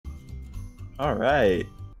All right.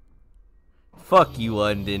 Fuck you,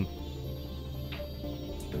 London.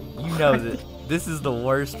 You know that this is the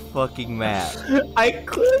worst fucking map. I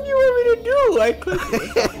clicked. You want me to do? I clicked.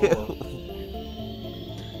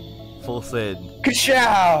 Full send.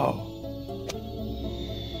 Ka-chow!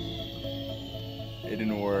 It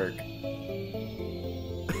didn't work.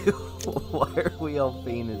 Why are we all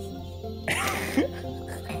penises?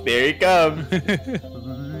 There he comes.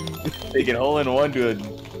 Taking hole in one to a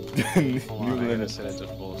new limit. Set it to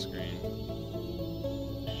full screen.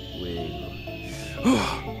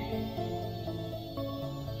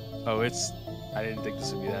 Oh, it's. I didn't think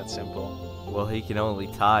this would be that simple. Well, he can only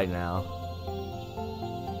tie now.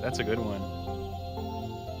 That's a good one.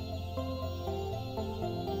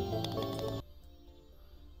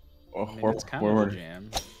 Oh, I mean, it's kind of a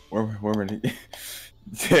jam.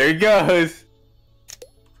 There he goes.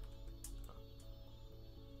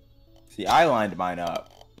 See, I lined mine up.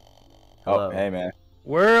 Hello. Oh, hey, man.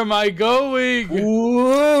 Where am I going?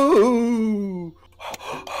 Whoa!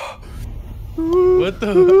 What the?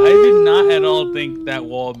 I did not at all think that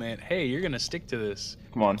wall meant, hey, you're gonna stick to this.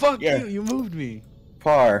 Come on. Fuck you! You moved me.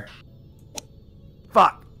 Par.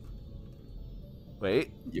 Fuck.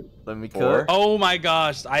 Wait. Let me cook. Oh my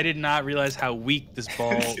gosh! I did not realize how weak this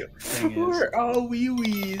ball thing is. We're all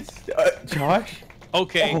wee-wees. Josh?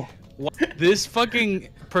 Okay. Oh. This fucking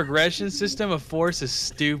progression system of force is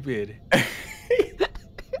stupid.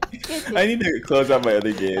 I need to close out my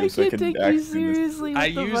other games so I can seriously. I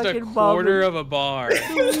used a quarter of a bar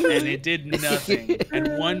and it did nothing,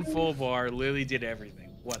 and one full bar literally did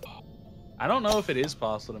everything. What? I don't know if it is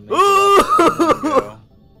possible to make it up.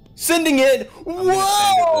 Sending it.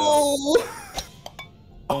 Whoa!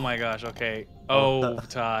 Oh my gosh. Okay. Oh,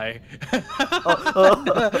 tie.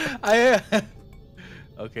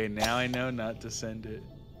 Okay, now I know not to send it.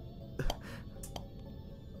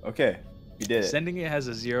 Okay. You did it. Sending it has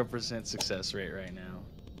a 0% success rate right now.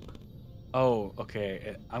 Oh,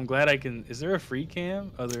 okay. I'm glad I can. Is there a free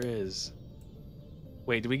cam? Oh, there is.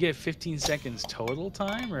 Wait, do we get 15 seconds total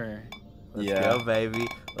time or? Let's go, baby.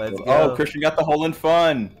 Let's go. Oh, Christian got the hole in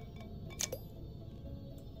fun.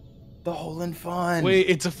 The hole in fun. Wait,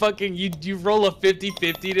 it's a fucking you roll a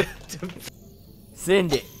 50-50 to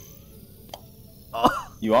send it. Oh.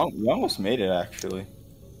 You almost made it actually.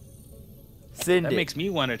 Send it. That makes me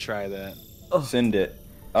want to try that. Oh. Send it.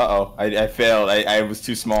 Uh-oh. I failed. I was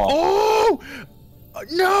too small. Oh!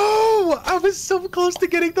 No! I was so close to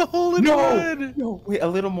getting the hole in one. No, wait, a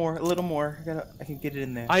little more. I can get it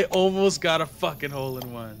in there. I almost got a fucking hole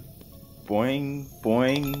in one. Boing,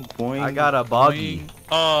 boing, boing. I got a bogey. Boing.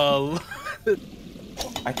 Oh.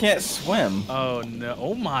 I can't swim. Oh no.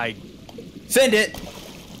 Oh my. Send it.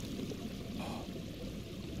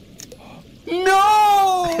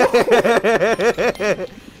 No!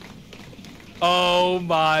 Oh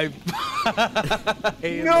my.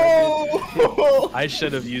 No! I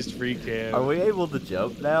should have used free cam. Are we able to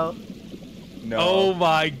jump now? No. Oh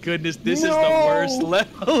my goodness, this is the worst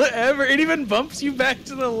level ever. It even bumps you back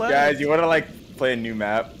to the left. Guys, you want to like play a new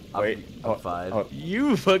map? Wait. I'm fine. Oh.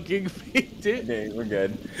 You fucking faked it. Okay, we're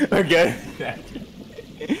good. We're good.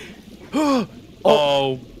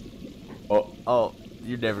 Oh. Oh,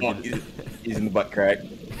 you're never gonna. He's in the butt crack.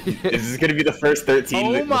 This is gonna be the first 13.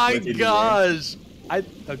 Oh my gosh.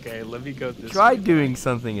 Okay, let me go this Try way. doing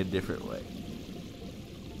something a different way.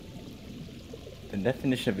 The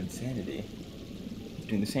definition of insanity.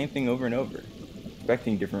 Doing the same thing over and over.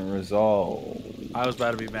 Expecting different results. I was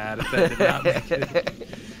about to be mad if that did not make it.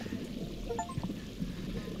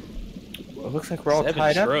 Well, it looks like we're all 7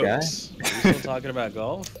 tied strokes. up, guys. Are we still talking about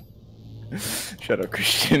golf? Shut up,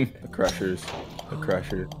 Christian. The Crushers. The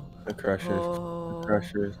Crushers. The Crushers. The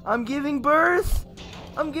Crushers. I'm giving birth!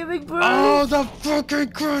 I'm giving birth! Oh, the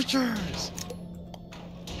fucking Crushers!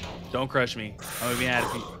 Don't crush me. I'm gonna be mad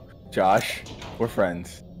at you. Josh, we're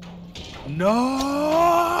friends. No!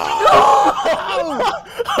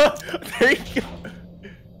 There you go.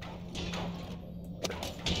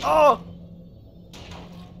 Oh!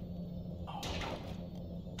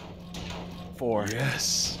 4.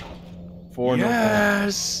 Yes! 4.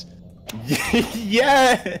 Yes!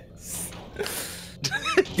 Yes!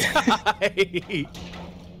 Die.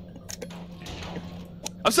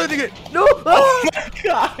 I'm sending it! No! Oh my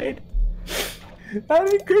god! How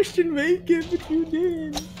did Christian make it? But you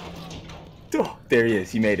did. Oh, there he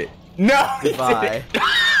is. He made it. No! Goodbye.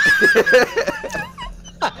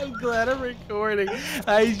 I'm glad I'm recording.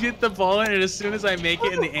 I hit the ball in, and as soon as I make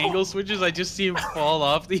it and the angle switches, I just see him fall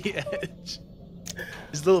off the edge.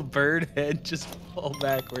 His little bird head just fall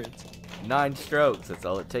backwards. 9 strokes, that's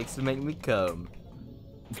all it takes to make me come.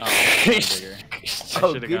 Oh, that's bigger.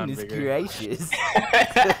 Oh should've gone goodness bigger. gracious!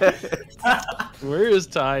 Where is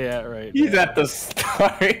Ty at right He's now? at the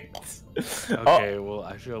start. Okay, well,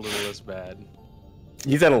 I feel a little less bad.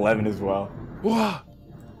 He's at 11 as well. Whoa!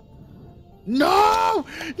 No!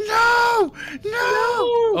 No! No!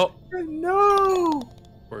 Oh, No!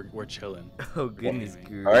 we're chilling. Oh goodness Gaming.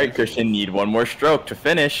 gracious! All right, Christian, need one more stroke to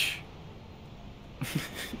finish.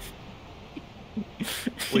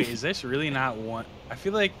 Wait, is this really not one? I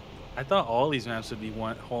feel like I thought all these maps would be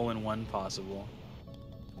one hole in one possible.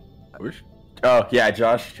 Oh yeah,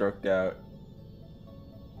 Josh stroked out.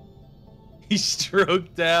 He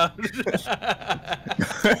stroked out.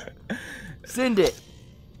 Send it.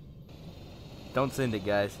 Don't send it,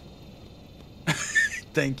 guys.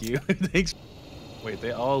 Thank you. Thanks. Wait,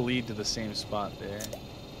 they all lead to the same spot there.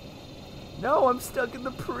 No, I'm stuck in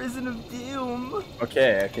the prison of doom.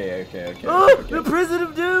 Okay. Oh, okay. the prison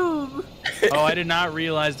of doom. Oh, I did not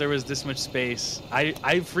realize there was this much space.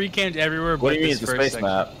 I free camped everywhere but What do you mean this it's a first space section.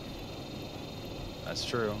 map? That's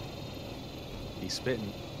true. He's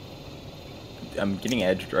spitting. I'm getting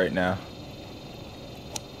edged right now.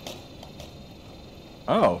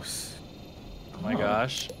 Oh. Oh my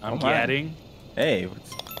gosh. I'm Oh my. gadding. Hey.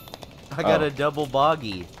 I got Oh. a double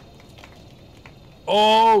bogey.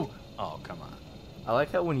 Oh! Oh, come on. I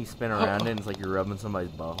like how when you spin around it, it's like you're rubbing somebody's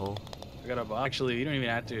butthole. I got a box. Actually, you don't even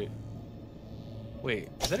have to. Wait,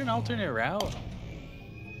 is that an alternate route?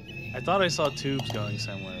 I thought I saw tubes going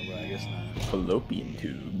somewhere, but I guess not. Fallopian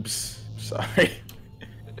tubes. Sorry.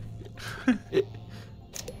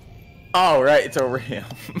 Oh, right, it's over him.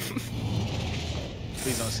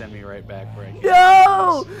 Please don't send me right back where I can't.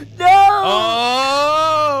 No! No!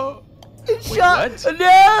 Oh! It Wait, shot! what?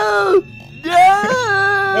 No!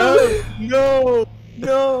 No! No!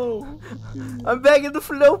 No! I'm back in the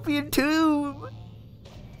fallopian tube.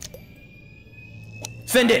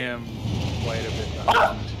 Send I it! am quite a bit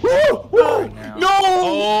Ah! behind Woo! Woo! right now. No!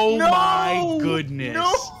 Oh No! my goodness.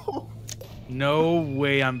 No! No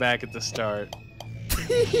way I'm back at the start.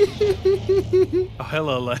 Oh,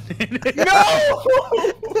 hello, London. No!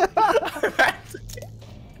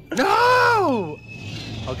 No!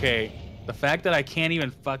 Okay, the fact that I can't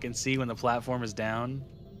even fucking see when the platform is down.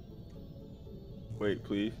 Wait,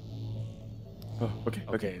 please. Oh, okay.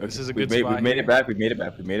 Okay, this is a We've good spot We've made here. it back. We've made it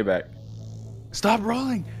back. We've made it back. Stop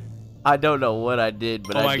rolling! I don't know what I did,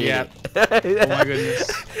 but Oh I my did God. it. Oh my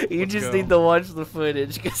goodness. You Let's just go. need to watch the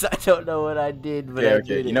footage because I don't know what I did, but Okay, I okay.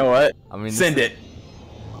 did it. You know what? I mean, Send it.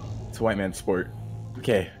 It's a white man's sport.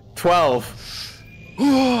 Okay. 12.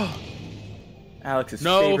 Alex's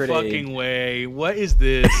No favorite fucking age. way. What is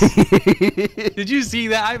this? Did you see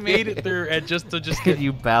that? I made it through and just get.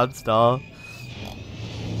 You bounced off.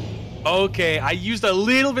 Okay, I used a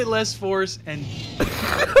little bit less force and.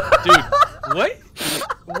 Dude, what?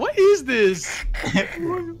 What is this?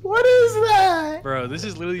 What is that? Bro, this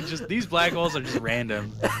is literally just. These black holes are just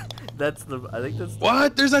random. That's the. I think that's. The,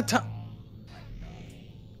 What? There's a ton.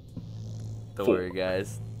 Don't worry,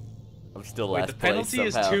 guys. I'm still Wait, last the penalty place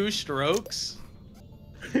is somehow. 2 strokes?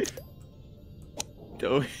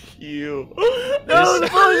 Don't you? No, This-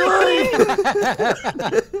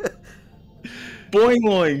 Boing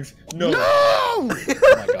loings. No. Oh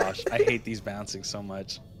my gosh, I hate these bouncing so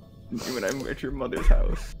much. When I'm at your mother's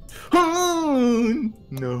house.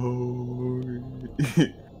 No.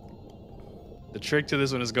 The trick to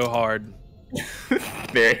this one is go hard.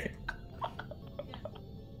 There.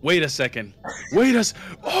 Wait a second. Wait a s-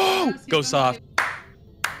 Oh! Go soft.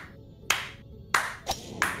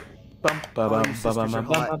 Oh, your sisters are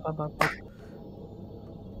hot.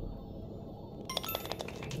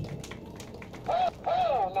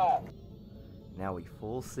 Now we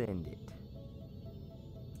full send it.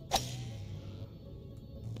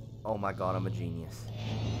 Oh my god, I'm a genius.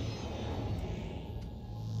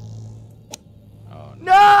 Oh, no.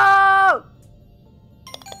 No!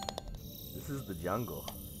 This is the jungle.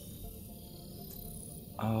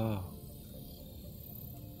 Oh.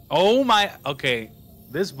 Oh my. Okay.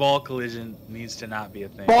 This ball collision needs to not be a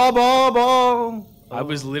thing. Ball. I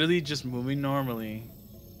was literally just moving normally.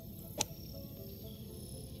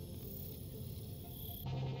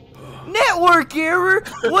 Network error?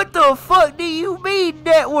 What the fuck do you mean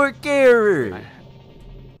network error?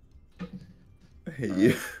 Hey,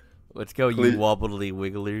 you. Let's go, you Please. wobbly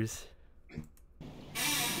wigglers.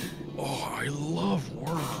 Oh, I love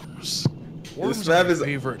worms. Worms This are map my is-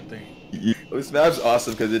 favorite thing. This map's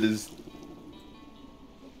awesome because it is.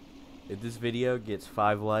 If this video gets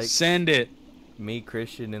 5 likes, Send it. me,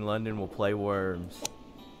 Christian, and London will play worms.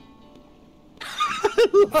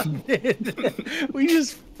 We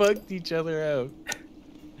just fucked each other out.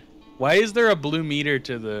 Why is there a blue meter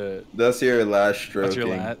to the? That's your last stroke. That's your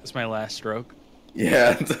last. That's my last stroke.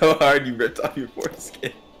 Yeah, it's so hard you ripped off your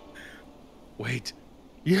foreskin. Wait.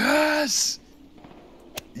 Yes.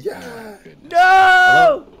 Yeah.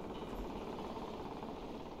 No!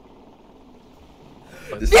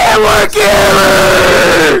 This Network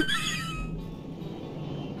error!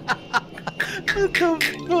 What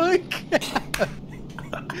the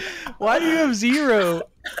fuck? Why do you have 0?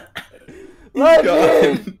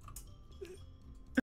 London! God.